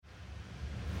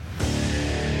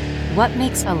What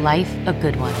makes a life a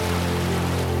good one?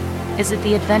 Is it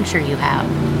the adventure you have?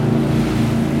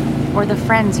 Or the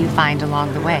friends you find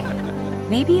along the way?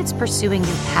 Maybe it's pursuing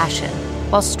your passion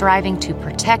while striving to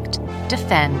protect,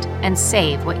 defend, and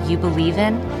save what you believe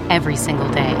in every single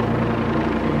day.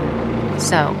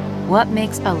 So, what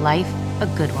makes a life a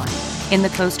good one? In the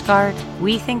Coast Guard,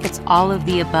 we think it's all of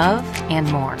the above and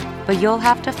more, but you'll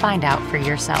have to find out for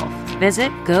yourself.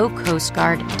 Visit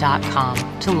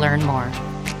gocoastguard.com to learn more.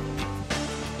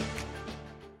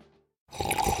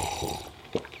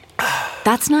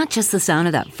 That's not just the sound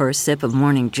of that first sip of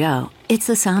Morning Joe. It's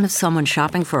the sound of someone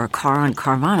shopping for a car on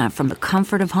Carvana from the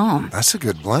comfort of home. That's a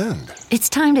good blend. It's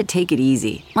time to take it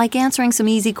easy, like answering some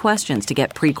easy questions to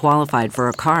get pre-qualified for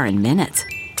a car in minutes.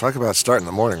 Talk about starting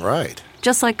the morning right.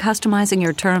 Just like customizing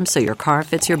your terms so your car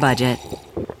fits your budget.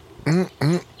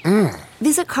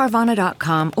 Visit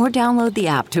Carvana.com or download the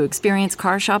app to experience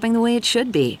car shopping the way it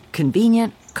should be.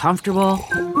 Convenient, comfortable.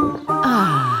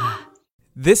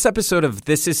 This episode of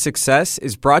This is Success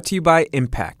is brought to you by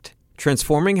Impact,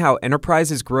 transforming how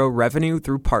enterprises grow revenue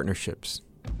through partnerships.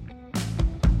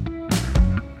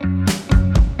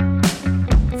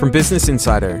 From Business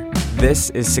Insider, this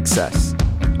is Success.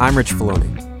 I'm Rich Filoni.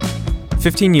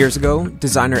 15 years ago,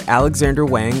 designer Alexander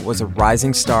Wang was a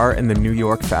rising star in the New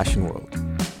York fashion world.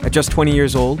 At just 20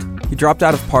 years old, he dropped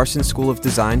out of Parsons School of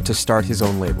Design to start his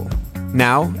own label.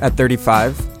 Now, at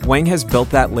 35, Wang has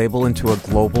built that label into a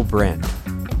global brand.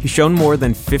 He's shown more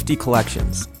than 50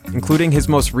 collections, including his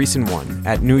most recent one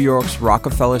at New York's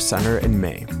Rockefeller Center in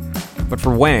May. But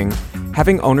for Wang,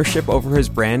 having ownership over his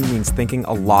brand means thinking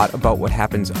a lot about what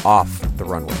happens off the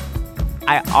runway.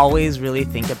 I always really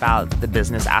think about the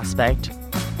business aspect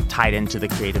tied into the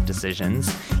creative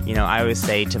decisions. I always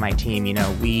say to my team,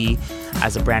 we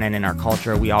as a brand and in our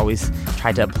culture, we always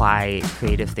try to apply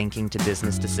creative thinking to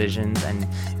business decisions and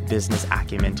business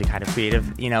acumen to kind of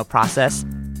creative, process.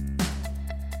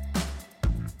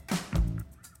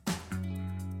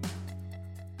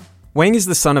 Wang is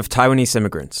the son of Taiwanese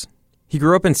immigrants. He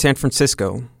grew up in San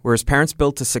Francisco, where his parents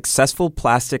built a successful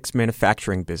plastics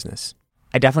manufacturing business.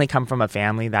 I definitely come from a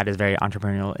family that is very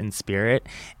entrepreneurial in spirit,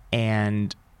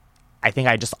 and I think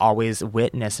I just always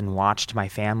witnessed and watched my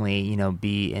family,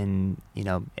 be in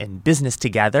business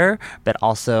together, but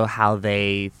also how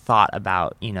they thought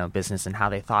about, business and how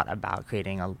they thought about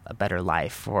creating a better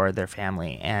life for their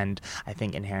family. And I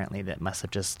think inherently that must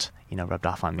have just, rubbed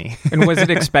off on me. And was it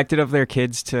expected of their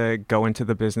kids to go into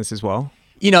the business as well?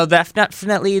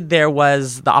 Definitely there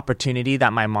was the opportunity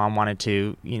that my mom wanted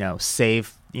to,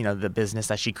 save the business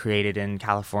that she created in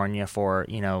California for,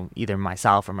 either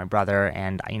myself or my brother.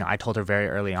 And, I told her very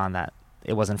early on that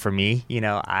it wasn't for me.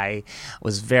 I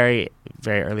was very,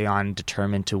 very early on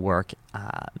determined to work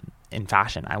in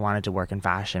fashion. I wanted to work in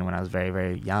fashion when I was very,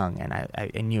 very young. And I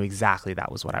knew exactly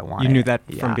that was what I wanted. You knew that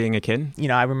from being a kid?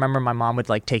 I remember my mom would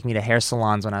take me to hair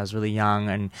salons when I was really young,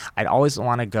 and I'd always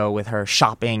want to go with her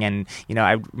shopping. And,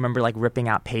 I remember ripping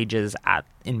out pages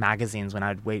in magazines when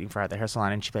I'd waiting for her at the hair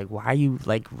salon, and she'd be like, why are you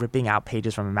ripping out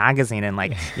pages from a magazine and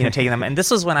taking them? And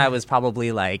this was when I was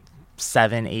probably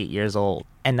 7, 8 years old.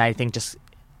 And I think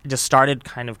just started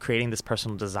kind of creating this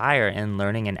personal desire and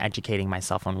learning and educating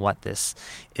myself on what this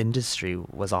industry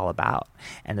was all about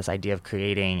and this idea of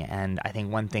creating. And I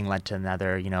think one thing led to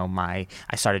another. I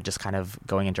started just kind of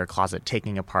going into her closet,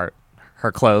 taking apart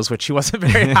her clothes, which she wasn't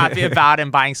very happy about,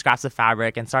 and buying scraps of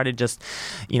fabric, and started just,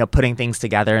 putting things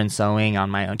together and sewing on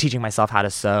my own, teaching myself how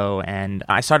to sew. And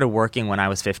I started working when I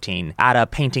was 15 at a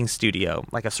painting studio,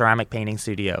 a ceramic painting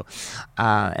studio.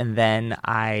 And then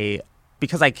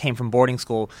because I came from boarding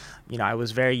school, I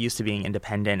was very used to being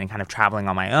independent and kind of traveling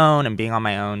on my own and being on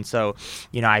my own. So,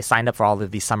 I signed up for all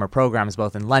of these summer programs,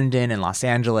 both in London and Los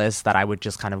Angeles, that I would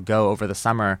just kind of go over the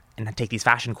summer and take these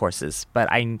fashion courses.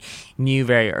 But I knew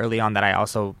very early on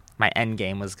that my end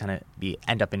game was going to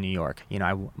end up in New York.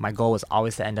 My goal was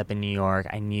always to end up in New York.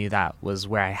 I knew that was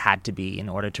where I had to be in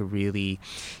order to really,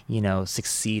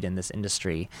 succeed in this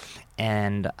industry.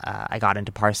 And I got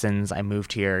into Parsons. I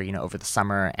moved here, over the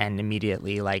summer, and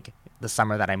immediately, the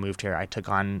summer that I moved here, I took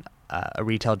on a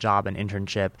retail job, an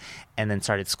internship, and then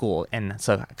started school. And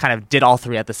so I kind of did all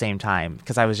three at the same time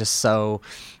because I was just so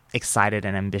excited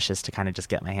and ambitious to kind of just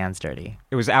get my hands dirty.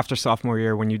 It was after sophomore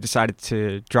year when you decided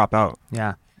to drop out.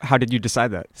 Yeah. How did you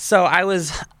decide that? So I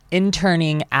was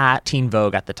interning at Teen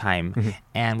Vogue at the time,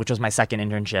 and which was my second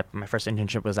internship. My first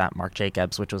internship was at Marc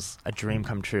Jacobs, which was a dream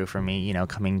come true for me,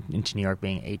 coming into New York,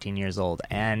 being 18 years old.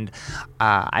 And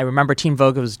I remember Teen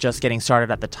Vogue was just getting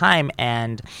started at the time,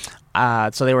 and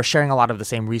So they were sharing a lot of the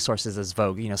same resources as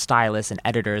Vogue, stylists and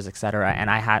editors, etc.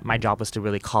 And my job was to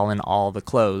really call in all the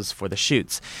clothes for the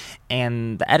shoots.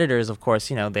 And the editors, of course,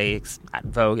 at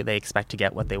Vogue, they expect to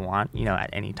get what they want, at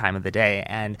any time of the day.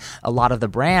 And a lot of the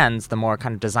brands, the more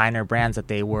kind of designer brands that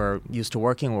they were used to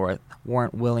working with,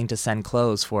 weren't willing to send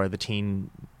clothes for the teen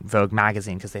Vogue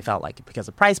magazine because they felt like because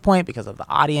of price point, because of the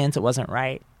audience, it wasn't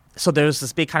right. So there's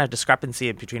this big kind of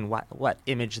discrepancy between what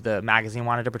image the magazine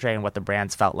wanted to portray and what the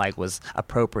brands felt like was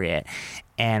appropriate.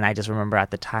 And I just remember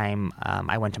at the time,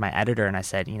 I went to my editor and I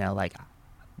said,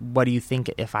 what do you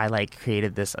think if I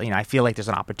created this? I feel like there's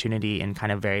an opportunity in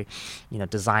kind of very,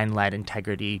 design-led,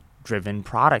 integrity-driven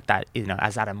product that,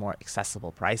 is at a more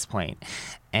accessible price point.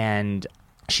 And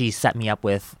she set me up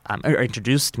with, or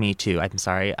introduced me to,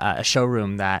 a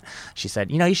showroom that she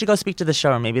said, you should go speak to the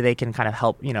showroom. Maybe they can kind of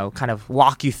help, kind of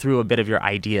walk you through a bit of your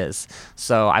ideas.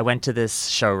 So I went to this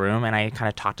showroom and I kind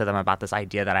of talked to them about this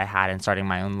idea that I had in starting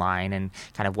my own line and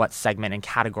kind of what segment and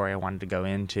category I wanted to go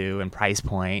into and price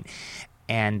point.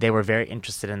 And they were very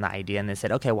interested in the idea, and they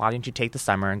said, okay, why don't you take the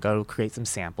summer and go create some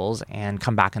samples and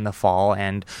come back in the fall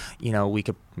and, we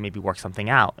could maybe work something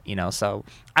out, So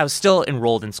I was still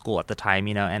enrolled in school at the time,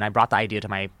 and I brought the idea to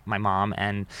my mom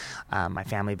and my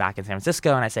family back in San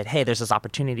Francisco, and I said, hey, there's this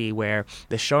opportunity where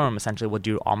the showroom essentially will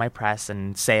do all my press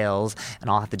and sales, and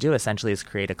all I have to do essentially is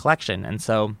create a collection. And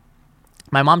so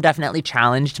my mom definitely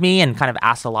challenged me and kind of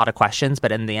asked a lot of questions,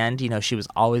 but in the end, she was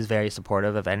always very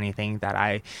supportive of anything that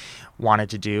I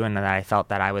wanted to do and that I felt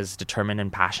that I was determined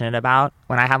and passionate about.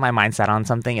 When I have my mind set on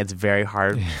something, it's very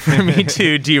hard for me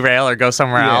to derail or go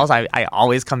somewhere else. I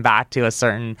always come back to a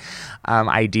certain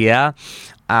idea.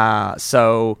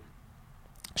 So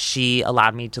she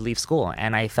allowed me to leave school,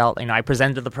 and I felt, I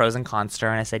presented the pros and cons to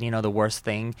her, and I said, the worst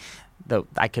thing that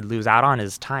I could lose out on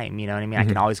is time. You know what I mean? I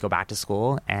can always go back to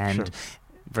school, and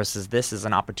versus this is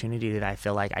an opportunity that I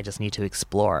feel like I just need to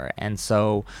explore. And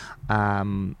so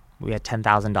we had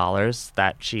 $10,000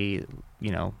 that she,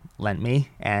 lent me,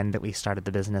 and that we started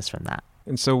the business from that.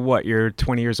 And so what, you're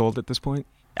 20 years old at this point?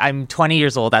 I'm 20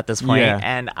 years old at this point,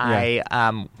 and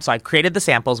so I created the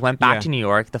samples, went back to New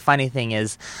York. The funny thing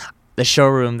is, the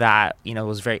showroom that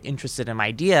was very interested in my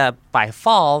idea, by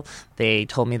fall, they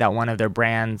told me that one of their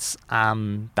brands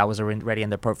that was already in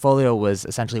their portfolio was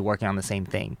essentially working on the same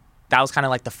thing. That was kind of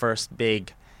like the first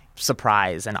big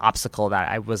surprise and obstacle that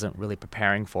I wasn't really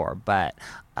preparing for. But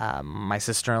my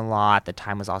sister-in-law at the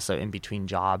time was also in between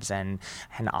jobs and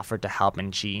offered to help,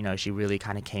 and she really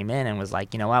kind of came in and was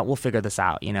like, what, we'll figure this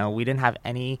out. We didn't have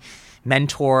any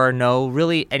mentor, no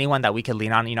really anyone that we could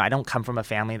lean on. I don't come from a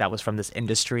family that was from this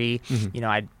industry.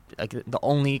 The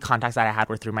only contacts that I had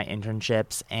were through my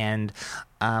internships, and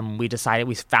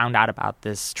we found out about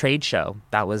this trade show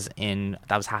that was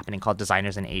happening called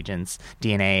Designers and Agents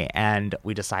DNA, and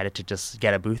we decided to just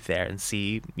get a booth there and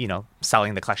see,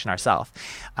 selling the collection ourselves.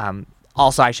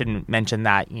 Also, I shouldn't mention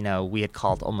that, we had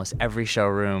called almost every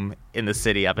showroom in the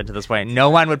city up until this point. No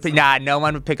one would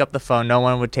pick up the phone. No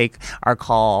one would take our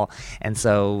call. And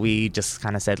so we just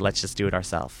kind of said, let's just do it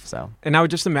ourselves. So. And I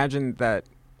would just imagine that,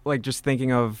 just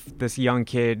thinking of this young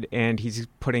kid and he's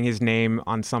putting his name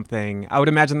on something, I would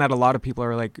imagine that a lot of people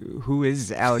are like, who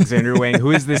is Alexander Wang?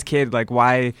 Who is this kid?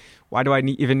 Why do I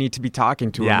even need to be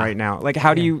talking to him right now?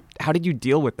 How did you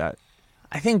deal with that?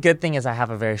 I think good thing is I have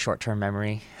a very short-term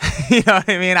memory. You know what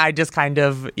I mean? I just kind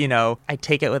of, I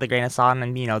take it with a grain of salt.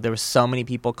 And, there were so many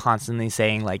people constantly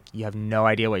saying, you have no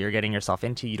idea what you're getting yourself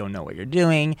into. You don't know what you're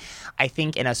doing. I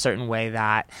think in a certain way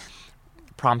that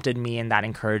prompted me and that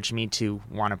encouraged me to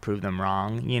want to prove them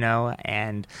wrong,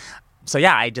 and so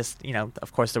I just,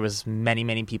 of course there was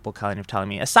many people kind of telling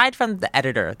me, aside from the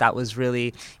editor, that was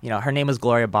really, her name was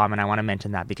Gloria Baum, and I want to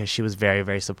mention that because she was very,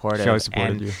 very supportive. She always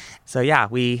supported you. So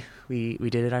we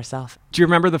did it ourselves. Do you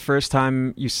remember the first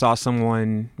time you saw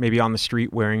someone maybe on the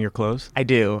street wearing your clothes? I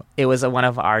do. It was one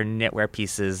of our knitwear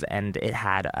pieces, and it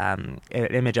had an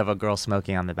image of a girl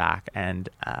smoking on the back, and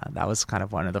that was kind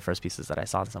of one of the first pieces that I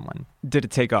saw in someone. Did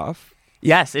it take off?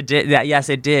 Yes, it did. Yes,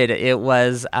 it did. It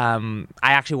was, I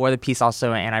actually wore the piece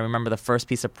also, and I remember the first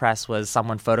piece of press was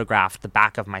someone photographed the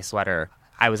back of my sweater.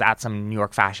 I was at some New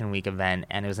York Fashion Week event,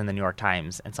 and it was in the New York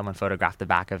Times, and someone photographed the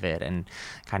back of it, and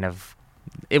kind of,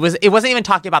 it wasn't even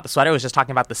talking about the sweater, it was just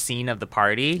talking about the scene of the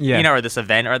party, or this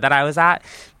event that I was at,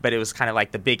 but it was kind of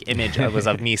like the big image was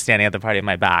of me standing at the party in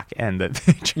my back, and the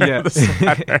picture of the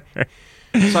sweater.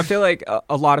 So I feel like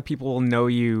a lot of people will know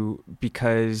you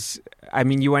because,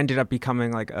 you ended up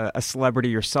becoming a celebrity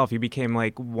yourself. You became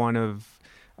one of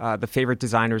the favorite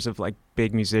designers of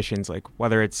big musicians,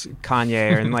 whether it's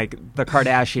Kanye or the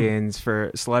Kardashians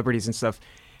for celebrities and stuff.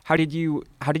 How did you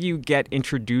get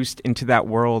introduced into that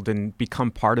world and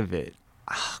become part of it?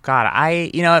 Oh,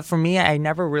 God, for me, I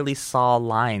never really saw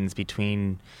lines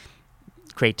between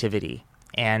creativity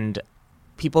and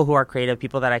people who are creative,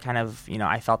 people that I kind of,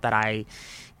 I felt that I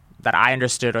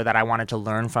understood or that I wanted to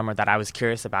learn from or that I was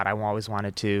curious about. I always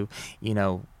wanted to,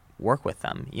 work with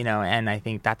them, and I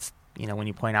think that's, when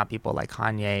you point out people like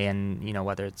Kanye and,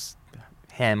 whether it's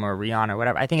him or Rihanna or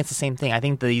whatever, I think it's the same thing. I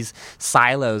think these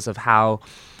silos of how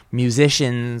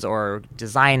musicians or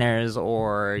designers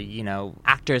or,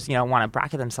 actors, want to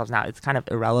bracket themselves now, it's kind of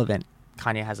irrelevant.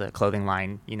 Kanye has a clothing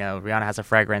line, Rihanna has a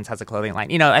fragrance, has a clothing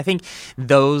line. I think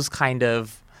those kind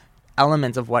of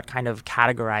elements of what kind of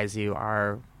categorize you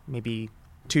are maybe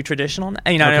too traditional,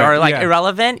 or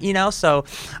irrelevant, So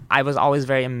I was always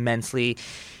very immensely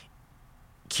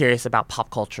curious about pop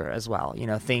culture as well,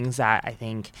 things that I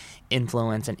think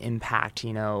influence and impact,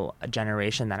 a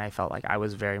generation that I felt like I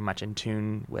was very much in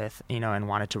tune with, and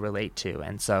wanted to relate to.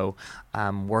 And so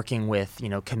working with,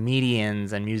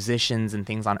 comedians and musicians and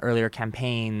things on earlier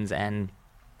campaigns and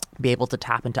be able to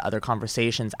tap into other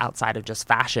conversations outside of just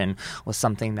fashion was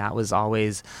something that was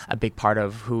always a big part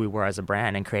of who we were as a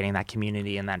brand, and creating that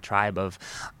community and that tribe of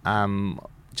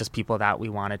just people that we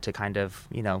wanted to kind of,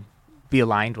 be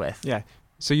aligned with. Yeah.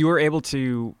 So you were able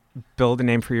to build a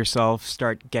name for yourself,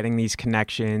 start getting these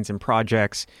connections and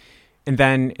projects. And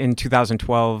then in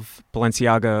 2012,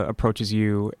 Balenciaga approaches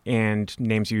you and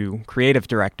names you creative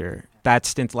director. That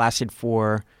stint lasted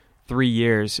for 3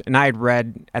 years. And I had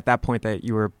read at that point that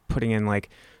you were putting in like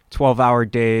 12-hour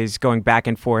days, going back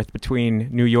and forth between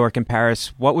New York and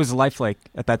Paris. What was life like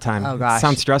at that time? Oh, gosh. It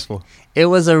sounds stressful. It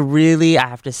was a really, I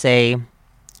have to say,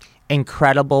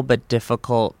 incredible but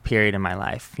difficult period in my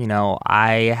life.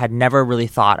 I had never really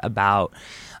thought about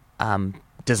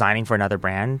designing for another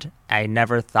brand. I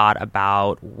never thought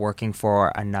about working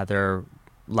for another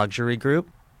luxury group.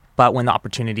 But when the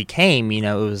opportunity came,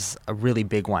 it was a really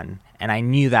big one. And I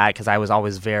knew that because I was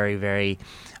always I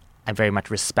very much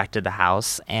respected the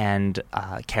house and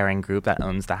Kering Group that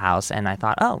owns the house. And I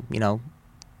thought,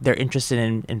 they're interested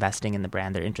in investing in the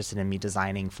brand. They're interested in me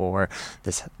designing for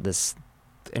this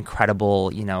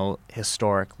incredible,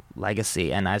 historic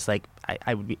legacy. And I was like,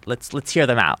 I would be, let's hear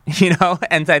them out,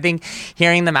 And so I think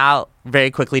hearing them out very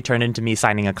quickly turned into me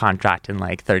signing a contract in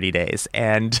like 30 days.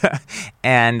 And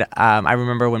I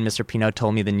remember when Mr. Pinault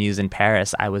told me the news in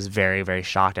Paris, I was very, very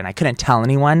shocked, and I couldn't tell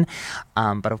anyone.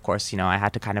 But of course, I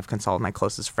had to kind of consult with my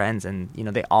closest friends, and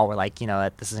they all were like,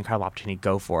 this is an incredible opportunity,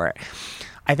 go for it.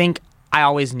 I think I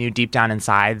always knew deep down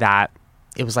inside that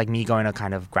it was like me going to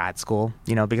kind of grad school,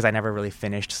 because I never really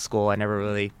finished school. I never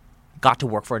really got to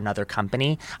work for another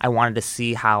company. I wanted to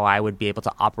see how I would be able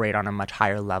to operate on a much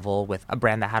higher level with a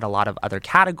brand that had a lot of other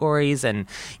categories and,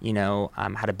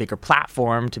 had a bigger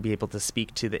platform to be able to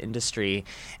speak to the industry.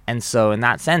 And so in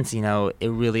that sense, it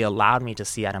really allowed me to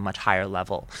see at a much higher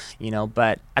level,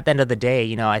 But at the end of the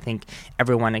day, I think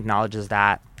everyone acknowledges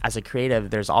that as a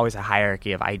creative, there's always a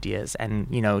hierarchy of ideas. And,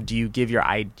 do you give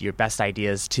your best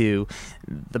ideas to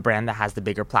the brand that has the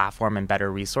bigger platform and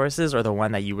better resources, or the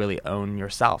one that you really own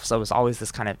yourself? So it was always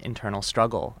this kind of internal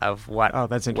struggle of where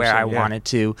I wanted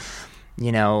to,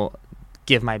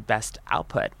 give my best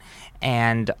output.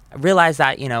 And I realized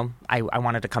that, I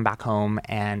wanted to come back home,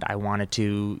 and I wanted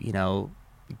to,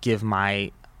 give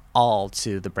my all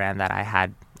to the brand that I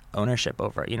had ownership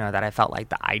over, that I felt like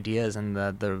the ideas and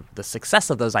the success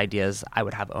of those ideas I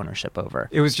would have ownership over.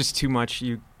 It was just too much.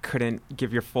 You couldn't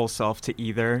give your full self to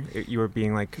either. You were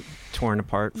being like torn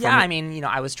apart from it. I mean,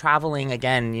 I was traveling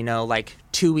again, like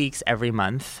 2 weeks every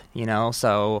month,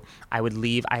 so I would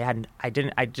leave. I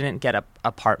didn't get an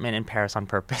apartment in Paris on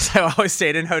purpose. I always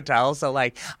stayed in hotels. So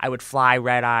like I would fly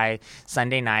red eye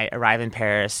Sunday night, arrive in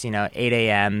Paris, 8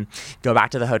 a.m., go back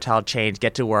to the hotel, change,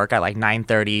 get to work at like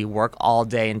 9:30, work all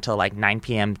day until like 9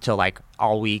 p.m. till like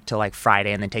all week till like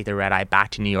Friday, and then take the red eye back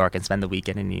to New York and spend the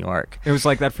weekend in New York. It was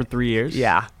like that for 3 years?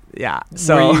 Yeah.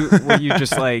 So were you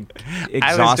just like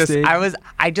exhausted?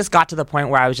 I just got to the point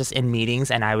where I was just in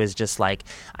meetings, and I was just like,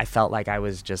 I felt like I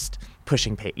was just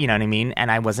pushing you know what I mean?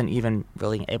 And I wasn't even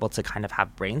really able to kind of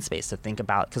have brain space to think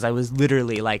about, because I was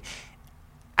literally like,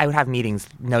 I would have meetings,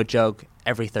 no joke,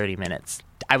 every 30 minutes.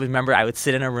 I remember I would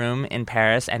sit in a room in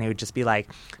Paris, and it would just be like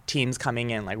teams coming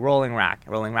in, like rolling rack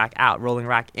out, rolling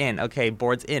rack in. Okay,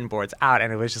 boards in, boards out.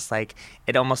 And it was just like,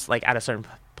 it almost like at a certain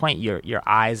point, your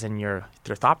eyes and your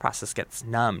thought process gets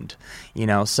numbed,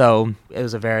 So it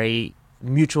was a very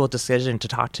mutual decision to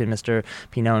talk to Mr.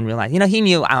 Pinault and realize, he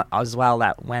knew as well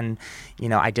that when,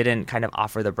 I didn't kind of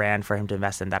offer the brand for him to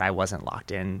invest in, that I wasn't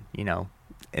locked in,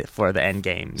 for the end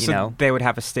game, you know? They would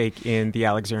have a stake in the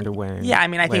Alexander Wang. Yeah, I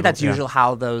mean, I think that's label, usually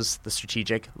how the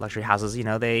strategic luxury houses,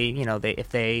 they if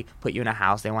they put you in a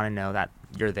house, they want to know that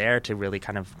you're there to really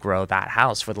kind of grow that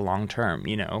house for the long term,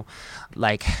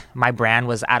 Like, my brand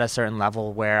was at a certain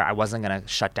level where I wasn't going to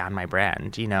shut down my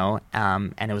brand,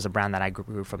 and it was a brand that I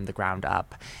grew from the ground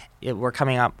up. We're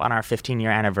coming up on our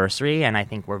 15-year anniversary, and I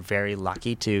think we're very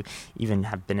lucky to even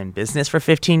have been in business for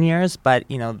 15 years. But,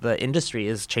 the industry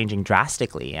is changing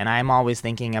drastically, and I'm always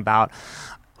thinking about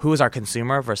who is our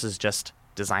consumer versus just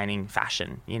designing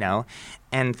fashion,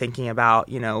 and thinking about,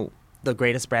 the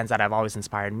greatest brands that have always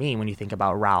inspired me when you think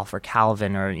about Ralph or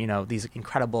Calvin or, these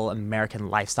incredible American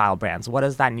lifestyle brands. What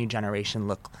does that new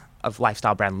generation of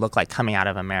lifestyle brand look like coming out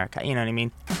of America? You know what I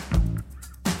mean?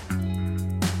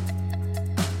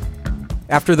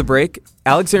 After the break,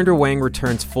 Alexander Wang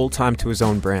returns full-time to his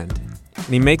own brand, and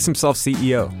he makes himself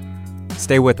CEO.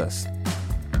 Stay with us.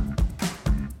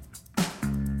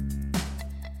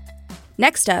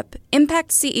 Next up,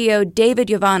 Impact CEO David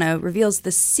Yovano reveals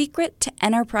the secret to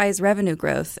enterprise revenue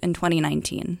growth in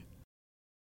 2019.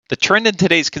 The trend in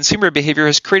today's consumer behavior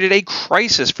has created a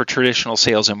crisis for traditional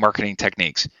sales and marketing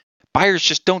techniques. Buyers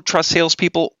just don't trust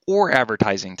salespeople or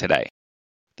advertising today.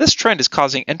 This trend is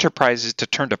causing enterprises to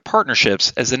turn to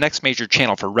partnerships as the next major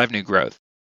channel for revenue growth.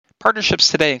 Partnerships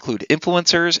today include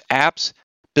influencers, apps,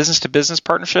 business-to-business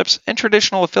partnerships, and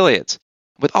traditional affiliates.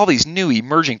 With all these new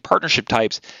emerging partnership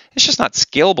types, it's just not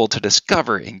scalable to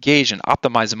discover, engage, and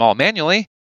optimize them all manually.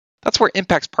 That's where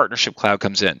Impact's Partnership Cloud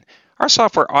comes in. Our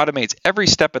software automates every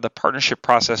step of the partnership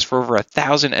process for over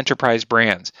 1,000 enterprise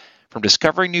brands, from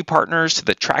discovering new partners to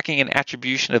the tracking and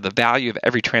attribution of the value of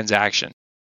every transaction.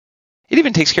 It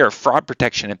even takes care of fraud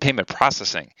protection and payment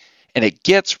processing, and it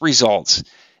gets results.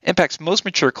 Impact's most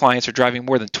mature clients are driving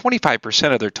more than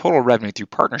 25% of their total revenue through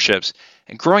partnerships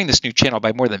and growing this new channel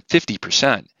by more than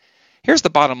 50%. Here's the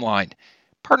bottom line.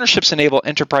 Partnerships enable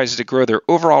enterprises to grow their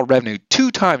overall revenue 2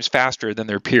 times faster than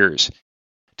their peers.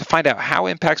 To find out how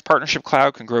Impact's Partnership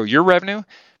Cloud can grow your revenue,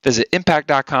 visit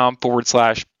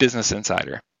impact.com/Business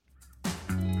Insider.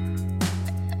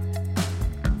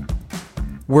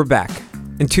 We're back.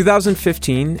 In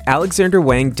 2015, Alexander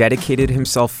Wang dedicated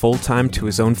himself full-time to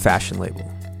his own fashion label,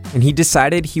 and he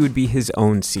decided he would be his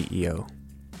own CEO.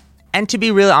 And to be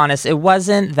really honest, it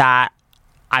wasn't that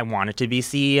I wanted to be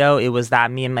CEO. It was that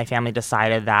me and my family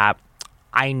decided that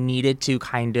I needed to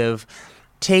kind of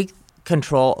take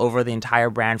control over the entire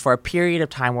brand for a period of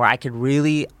time where I could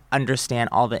really understand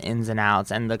all the ins and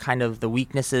outs and the kind of the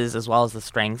weaknesses as well as the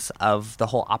strengths of the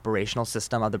whole operational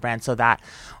system of the brand, so that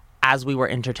as we were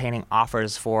entertaining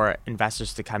offers for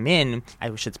investors to come in,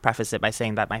 I should preface it by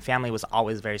saying that my family was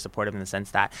always very supportive in the sense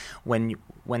that when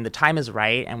the time is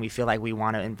right and we feel like we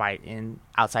want to invite in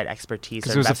outside expertise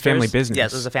or investors. Because it was a family business.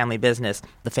 Yes, it was a family business.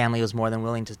 The family was more than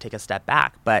willing to take a step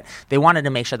back, but they wanted to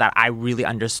make sure that I really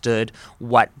understood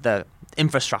what the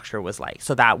infrastructure was like,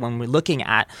 so that when we're looking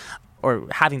at or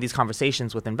having these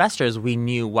conversations with investors, we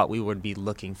knew what we would be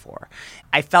looking for.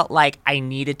 I felt like I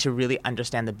needed to really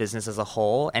understand the business as a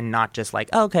whole and not just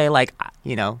like, okay, like,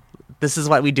 this is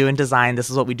what we do in design, this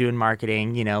is what we do in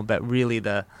marketing, but really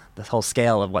the whole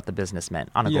scale of what the business meant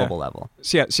on a global level.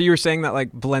 So you were saying that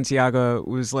like Balenciaga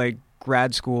was like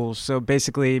grad school. So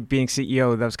basically being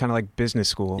CEO, that was kind of like business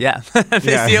school. Yeah.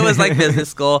 CEO was like business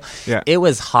school. Yeah. It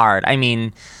was hard. I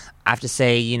mean, I have to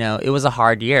say, it was a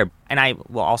hard year. And I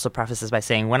will also preface this by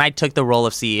saying when I took the role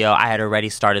of CEO, I had already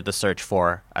started the search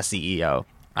for a CEO.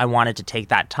 I wanted to take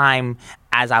that time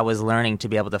as I was learning to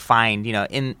be able to find,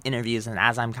 in interviews and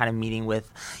as I'm kind of meeting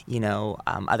with,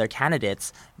 other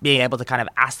candidates, being able to kind of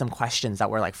ask them questions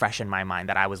that were like fresh in my mind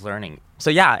that I was learning.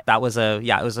 So it was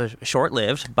a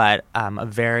short-lived, but a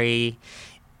very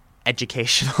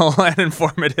educational and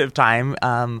informative time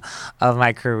of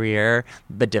my career,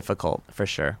 but difficult for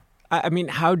sure. I mean,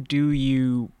 how do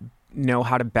you know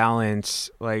how to balance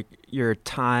like your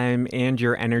time and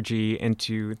your energy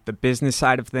into the business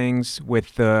side of things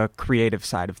with the creative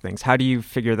side of things? How do you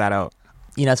figure that out?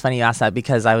 It's funny you asked that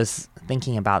because I was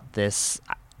thinking about this,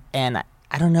 and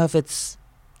I don't know if it's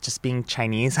just being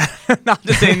Chinese. Not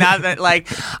just saying that, but like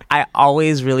I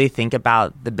always really think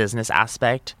about the business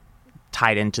aspect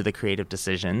tied into the creative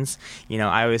decisions.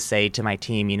 I always say to my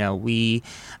team, we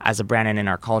as a brand and in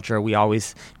our culture, we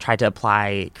always try to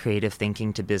apply creative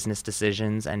thinking to business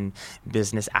decisions and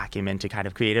business acumen to kind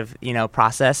of creative,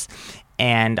 process.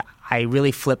 And I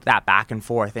really flip that back and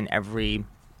forth in every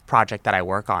project that I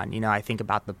work on. I think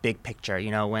about the big picture,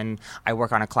 when I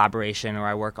work on a collaboration or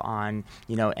I work on,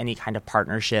 any kind of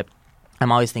partnership.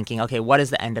 I'm always thinking, okay, what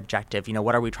is the end objective?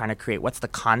 What are we trying to create? What's the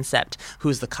concept?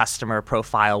 Who's the customer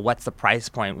profile? What's the price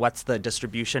point? What's the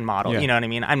distribution model? Yeah. You know what I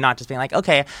mean? I'm not just being like,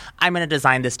 okay, I'm going to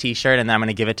design this T-shirt and then I'm going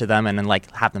to give it to them and then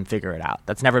like have them figure it out.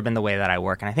 That's never been the way that I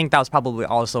work. And I think that was probably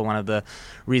also one of the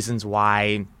reasons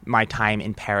why my time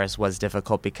in Paris was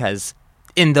difficult, because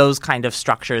in those kind of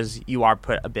structures, you are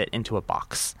put a bit into a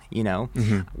box,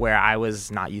 where I was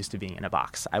not used to being in a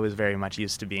box. I was very much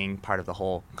used to being part of the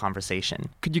whole conversation.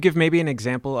 Could you give maybe an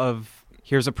example of,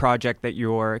 here's a project that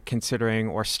you're considering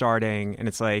or starting, and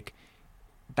it's like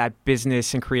that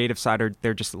business and creative side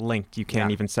they're just linked. You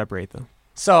can't even separate them.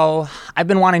 So I've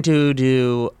been wanting to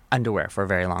do underwear for a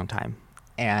very long time.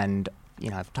 And,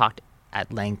 I've talked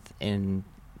at length in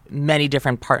many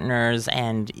different partners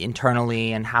and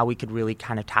internally, and how we could really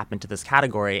kind of tap into this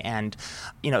category. And,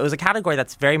 it was a category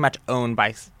that's very much owned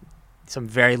by some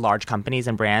very large companies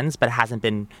and brands, but it hasn't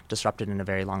been disrupted in a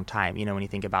very long time. When you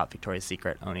think about Victoria's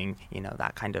Secret owning,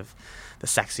 that kind of the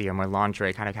sexier, more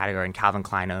lingerie kind of category, and Calvin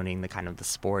Klein owning the kind of the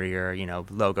sportier,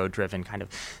 logo-driven kind of.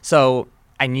 So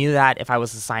I knew that if I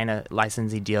was to sign a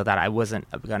licensing deal, that I wasn't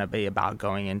going to be about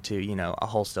going into, a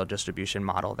wholesale distribution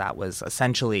model that was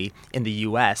essentially in the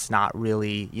U.S. not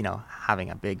really,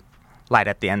 having a big light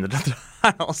at the end of the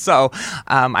tunnel. So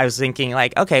I was thinking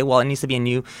like, okay, well, it needs to be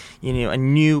a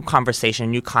new conversation, a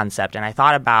new concept. And I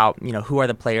thought about, who are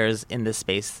the players in this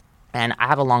space. And I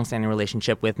have a long-standing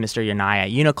relationship with Mr. Yanai at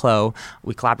Uniqlo.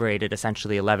 We collaborated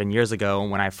essentially 11 years ago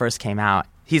when I first came out.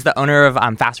 He's the owner of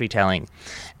Fast Retailing.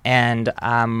 And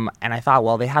I thought,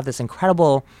 well, they have this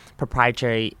incredible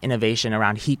proprietary innovation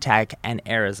around heat tech and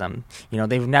airism.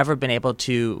 They've never been able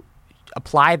to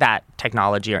apply that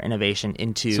technology or innovation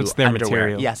into so it's their underwear.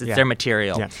 Material. Yes, it's their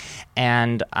material. Yeah.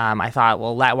 And I thought,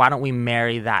 well, why don't we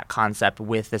marry that concept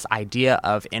with this idea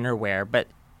of innerwear, but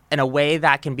in a way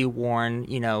that can be worn,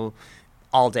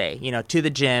 all day, to the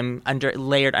gym,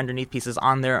 layered underneath pieces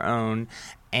on their own.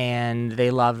 And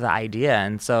they love the idea.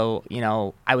 And so,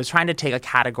 I was trying to take a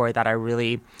category that I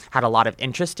really had a lot of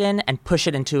interest in and push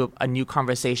it into a new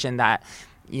conversation that,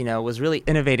 was really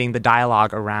innovating the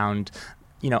dialogue around,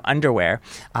 underwear.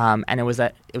 And it was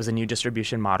a new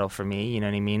distribution model for me. You know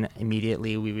what I mean?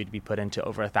 Immediately, we would be put into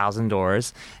over 1,000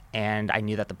 doors. And I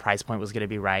knew that the price point was going to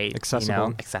be right.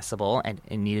 Accessible, and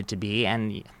it needed to be.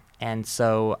 And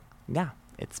so, yeah,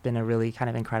 it's been a really kind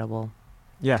of incredible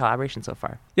collaboration so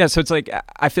far. Yeah, so it's like,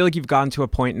 I feel like you've gotten to a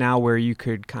point now where you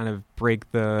could kind of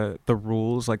break the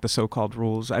rules, like the so-called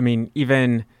rules. I mean,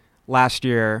 even last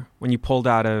year when you pulled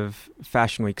out of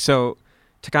Fashion Week. So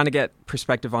to kind of get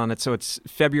perspective on it, so it's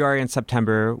February and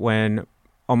September when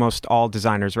almost all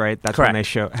designers, right? That's Correct. When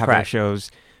they have their shows.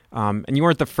 And you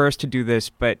weren't the first to do this,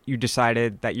 but you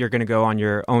decided that you're going to go on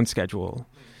your own schedule.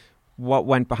 What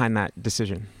went behind that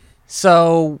decision?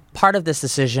 So part of this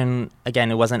decision,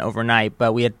 again, it wasn't overnight,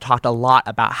 but we had talked a lot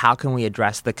about how can we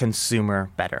address the consumer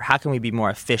better? How can we be more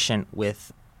efficient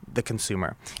with the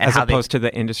consumer? And as opposed to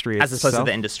the industry itself? As opposed to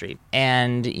the industry.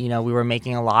 And, we were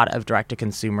making a lot of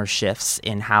direct-to-consumer shifts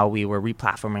in how we were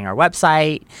replatforming our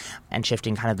website and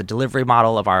shifting kind of the delivery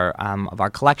model of our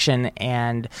collection.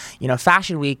 And,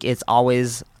 Fashion Week is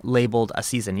always labeled a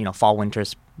season, fall, winter,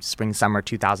 spring, summer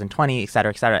 2020, et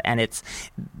cetera, et cetera. And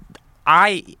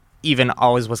I even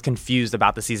always was confused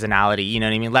about the seasonality, you know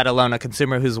what I mean? Let alone a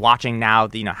consumer who's watching now,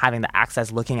 having the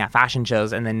access, looking at fashion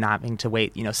shows, and then not having to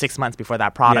wait, 6 months before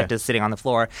that product is sitting on the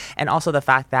floor. And also the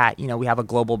fact that, we have a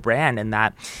global brand and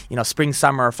that, spring,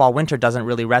 summer, fall, winter doesn't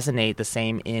really resonate the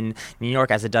same in New York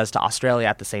as it does to Australia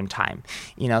at the same time.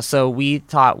 So we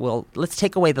thought, well, let's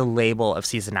take away the label of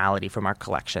seasonality from our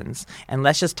collections and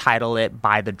let's just title it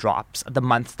by the drops, the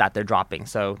months that they're dropping.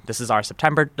 So this is our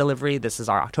September delivery, this is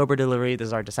our October delivery, this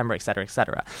is our December, et cetera, et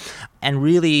cetera. And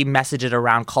really message it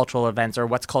around cultural events or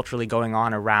what's culturally going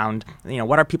on around,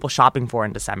 what are people shopping for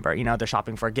in December? They're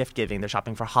shopping for gift giving, they're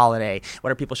shopping for holiday.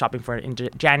 What are people shopping for in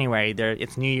January?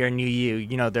 It's New Year, New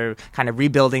You. They're kind of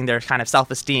rebuilding their kind of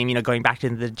self-esteem, going back to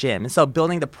the gym. And so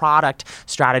building the product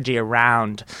strategy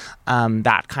around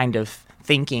that kind of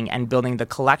thinking and building the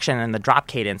collection and the drop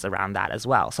cadence around that as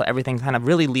well. So everything kind of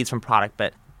really leads from product,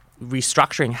 but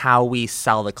restructuring how we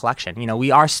sell the collection. We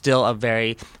are still a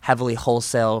very heavily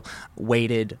wholesale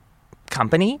weighted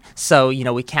company. So,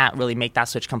 we can't really make that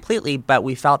switch completely, but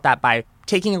we felt that by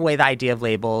taking away the idea of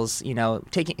labels,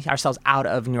 taking ourselves out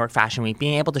of New York Fashion Week,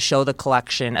 being able to show the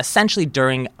collection essentially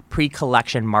during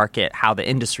pre-collection market, how the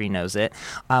industry knows it,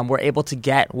 we're able to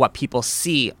get what people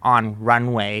see on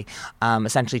runway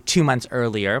essentially 2 months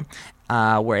earlier.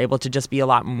 We're able to just be a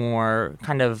lot more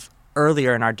kind of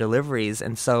earlier in our deliveries,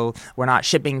 and so we're not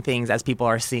shipping things as people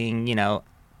are seeing,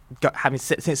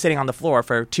 sitting on the floor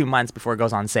for 2 months before it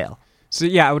goes on sale. So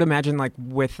yeah, I would imagine like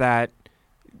with that,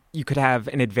 you could have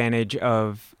an advantage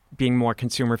of being more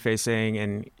consumer facing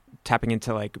and tapping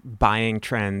into like buying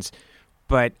trends.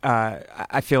 But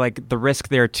I feel like the risk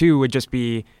there too would just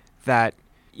be that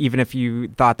even if you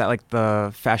thought that like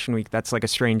the Fashion Week, that's like a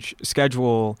strange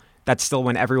schedule, that's still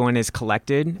when everyone is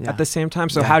collected at the same time.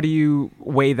 So how do you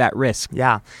weigh that risk?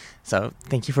 Yeah. So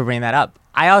thank you for bringing that up.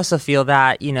 I also feel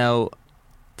that,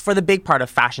 for the big part of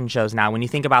fashion shows now, when you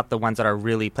think about the ones that are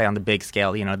really play on the big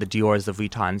scale, the Dior's, the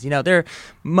Vuittons, they're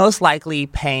most likely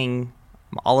paying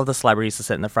all of the celebrities to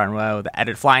sit in the front row,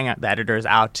 flying out the editors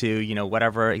out to,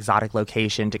 whatever exotic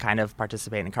location to kind of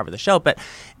participate and cover the show. But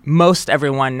most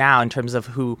everyone now, in terms of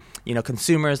who,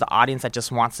 consumers, the audience that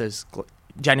just wants to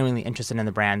genuinely interested in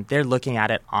the brand, they're looking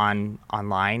at it online,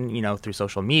 through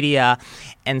social media.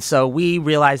 And so we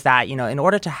realized that, in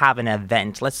order to have an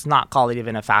event, let's not call it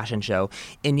even a fashion show,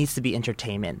 it needs to be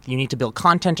entertainment. You need to build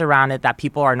content around it that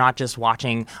people are not just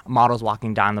watching models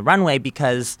walking down the runway,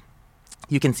 because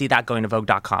you can see that going to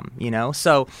Vogue.com,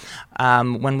 So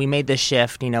when we made this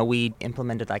shift, we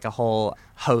implemented like a whole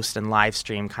host and live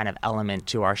stream kind of element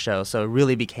to our show. So it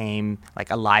really became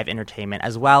like a live entertainment,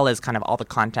 as well as kind of all the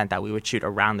content that we would shoot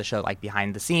around the show, like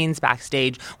behind the scenes,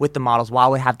 backstage with the models,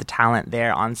 while we have the talent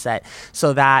there on set,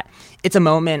 so that it's a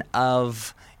moment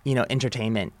of,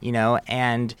 entertainment,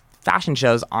 and fashion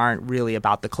shows aren't really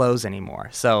about the clothes anymore.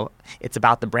 So it's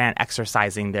about the brand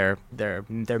exercising their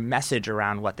message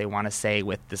around what they want to say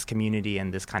with this community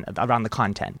and this kind of around the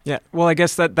content. Yeah. Well, I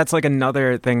guess that's like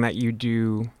another thing that you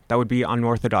do that would be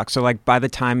unorthodox. So like by the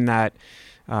time that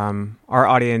our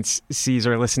audience sees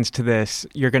or listens to this,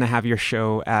 you're going to have your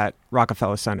show at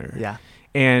Rockefeller Center. Yeah.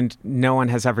 And no one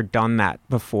has ever done that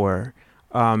before.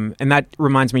 And that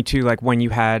reminds me too, like when you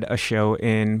had a show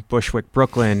in Bushwick,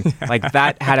 Brooklyn, like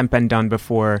that hadn't been done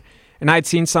before. And I'd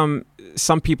seen some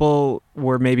people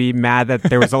were maybe mad that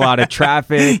there was a lot of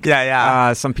traffic.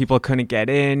 Some people couldn't get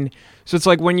in. So it's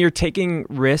like when you're taking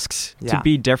risks to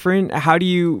be different, how do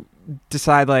you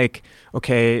decide like,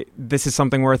 okay, this is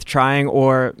something worth trying,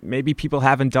 or maybe people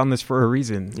haven't done this for a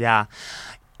reason? Yeah.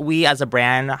 We as a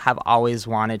brand have always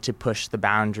wanted to push the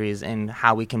boundaries in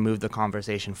how we can move the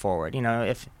conversation forward.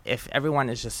 If everyone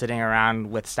is just sitting around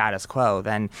with status quo,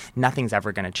 then nothing's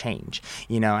ever going to change.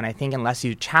 And I think unless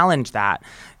you challenge that,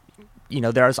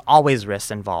 there's always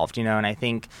risks involved, and I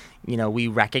think, we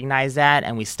recognize that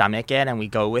and we stomach it and we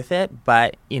go with it.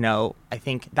 But, I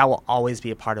think that will always be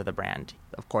a part of the brand.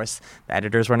 Of course, the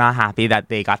editors were not happy that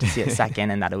they got to see it second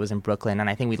and that it was in Brooklyn.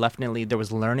 And I think there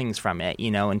was learnings from it,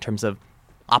 in terms of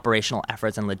operational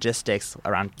efforts and logistics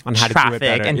around how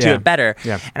traffic to do it better.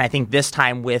 Yeah. And I think this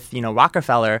time with,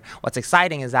 Rockefeller, what's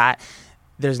exciting is that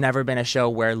there's never been a show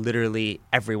where literally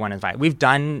everyone is invited. We've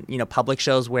done, public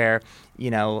shows where, we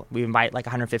invite like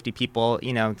 150 people,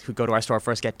 who go to our store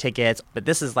first, get tickets. But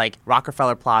this is like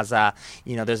Rockefeller Plaza.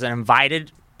 There's an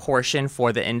invited portion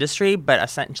for the industry, but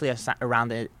essentially around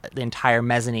the entire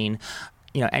mezzanine,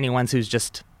 anyone who's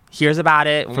just hears about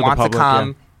it, wants to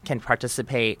come, can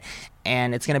participate.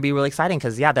 And it's going to be really exciting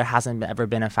because, there hasn't ever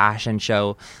been a fashion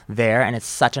show there. And it's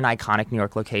such an iconic New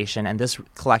York location. And this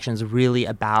collection is really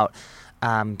about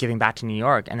giving back to New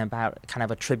York and about kind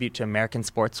of a tribute to American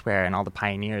sportswear and all the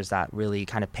pioneers that really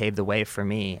kind of paved the way for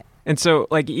me. And so,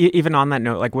 like, even on that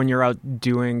note, like when you're out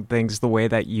doing things the way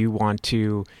that you want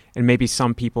to, and maybe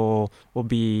some people will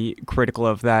be critical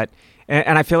of that.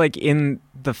 And I feel like in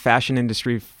the fashion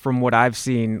industry, from what I've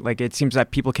seen, like it seems that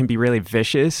people can be really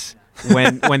vicious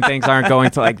when things aren't going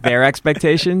to like their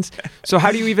expectations. So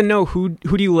how do you even know who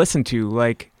do you listen to?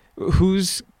 Like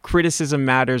whose criticism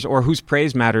matters or whose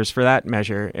praise matters for that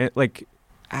measure?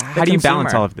 How do you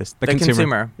balance all of this? The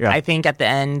consumer. Yeah. I think at the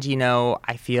end,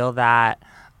 I feel that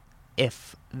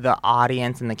if the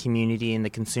audience and the community and the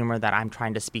consumer that I'm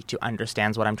trying to speak to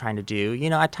understands what I'm trying to do,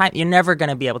 at times you're never going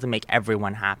to be able to make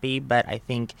everyone happy. But I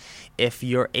think if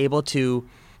you're able to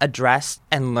address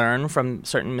and learn from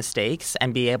certain mistakes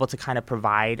and be able to kind of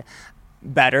provide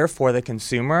better for the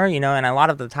consumer, and a lot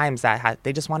of the times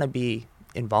they just want to be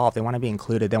involved. They want to be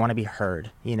included. They want to be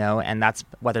heard, and that's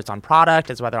whether it's on product,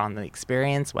 it's whether on the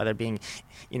experience, whether being,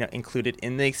 included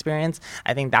in the experience.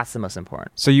 I think that's the most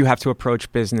important. So you have to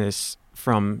approach business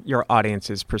from your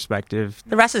audience's perspective.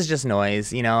 The rest is just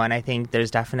noise, and I think there's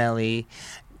definitely,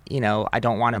 I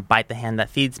don't want to bite the hand that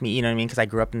feeds me, you know what I mean? Because I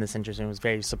grew up in this industry and was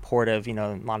very supportive, a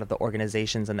lot of the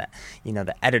organizations and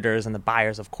the editors and the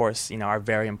buyers, of course, are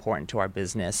very important to our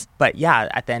business. But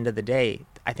at the end of the day,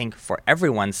 I think for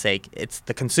everyone's sake, it's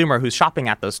the consumer who's shopping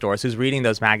at those stores, who's reading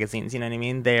those magazines, you know what I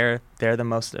mean? They're the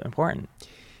most important.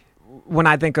 When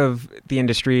I think of the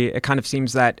industry, it kind of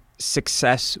seems that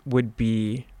success would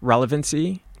be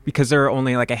relevancy. because there are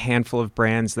only like a handful of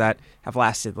brands that have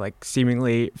lasted like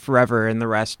seemingly forever, and the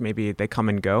rest maybe they come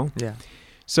and go. Yeah.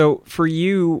 So for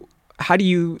you, how do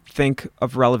you think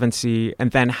of relevancy,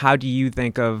 and then how do you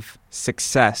think of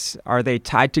success? Are they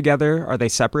tied together? Are they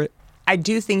separate? I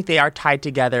do think they are tied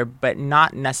together, but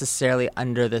not necessarily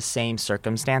under the same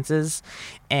circumstances.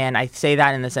 And I say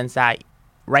that in the sense that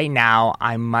right now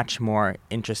I'm much more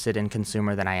interested in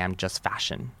consumer than I am just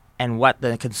fashion. And what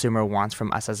the consumer wants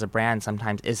from us as a brand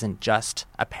sometimes isn't just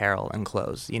apparel and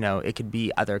clothes. You know, it could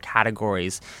be other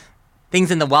categories,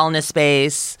 things in the wellness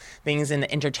space, things in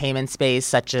the entertainment space,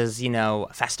 such as, you know,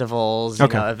 festivals, you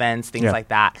know, events, things like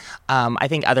that. I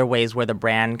think other ways where the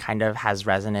brand kind of has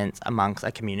resonance amongst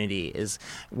a community is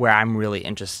where I'm really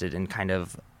interested in kind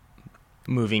of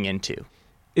moving into.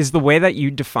 Is the way that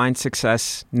you define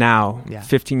success now,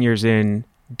 15 years in,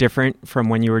 different from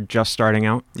when you were just starting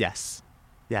out? Yes.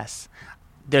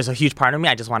 There's a huge part of me.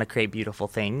 I just want to create beautiful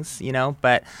things, you know,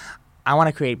 but I want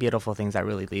to create beautiful things that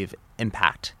really leave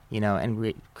impact, you know,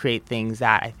 and create things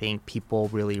that I think people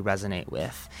really resonate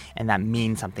with and that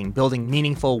mean something. Building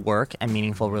meaningful work and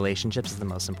meaningful relationships is the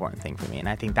most important thing for me. And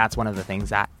I think that's one of the things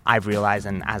that I've realized,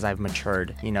 and as I've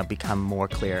matured, you know, become more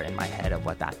clear in my head of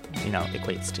what that, you know,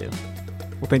 equates to.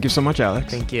 Well, thank you so much, Alex.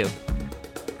 Thank you.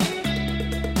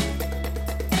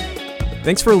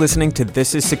 Thanks for listening to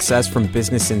This is Success from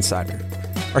Business Insider.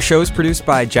 Our show is produced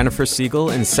by Jennifer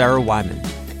Siegel and Sarah Wyman.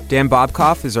 Dan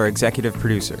Bobkoff is our executive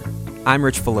producer. I'm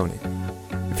Rich Filoni.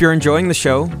 If you're enjoying the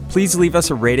show, please leave us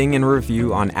a rating and a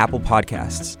review on Apple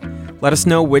Podcasts. Let us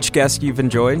know which guest you've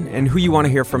enjoyed and who you want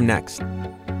to hear from next.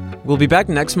 We'll be back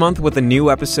next month with a new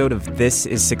episode of This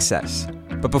is Success.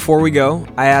 But before we go,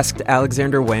 I asked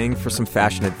Alexander Wang for some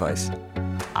fashion advice.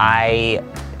 I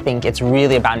think it's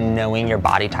really about knowing your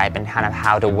body type and kind of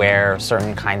how to wear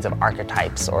certain kinds of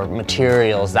archetypes or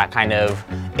materials that kind of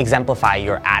exemplify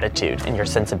your attitude and your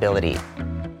sensibility.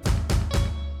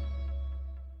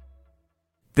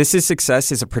 This is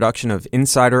Success is a production of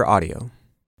Insider Audio.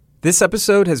 This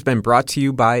episode has been brought to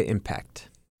you by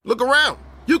Impact. Look around.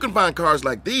 You can find cars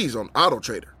like these on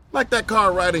AutoTrader, like that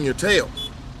car riding your tail.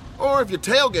 Or if you're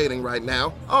tailgating right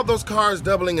now, all those cars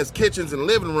doubling as kitchens and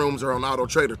living rooms are on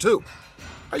AutoTrader too.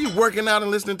 Are you working out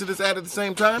and listening to this ad at the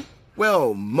same time?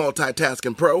 Well,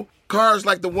 multitasking pro, cars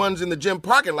like the ones in the gym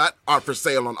parking lot are for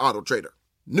sale on AutoTrader.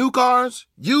 New cars,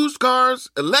 used cars,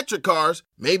 electric cars,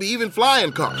 maybe even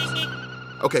flying cars.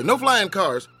 Okay, no flying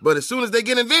cars, but as soon as they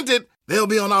get invented, they'll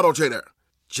be on AutoTrader.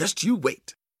 Just you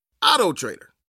wait. AutoTrader.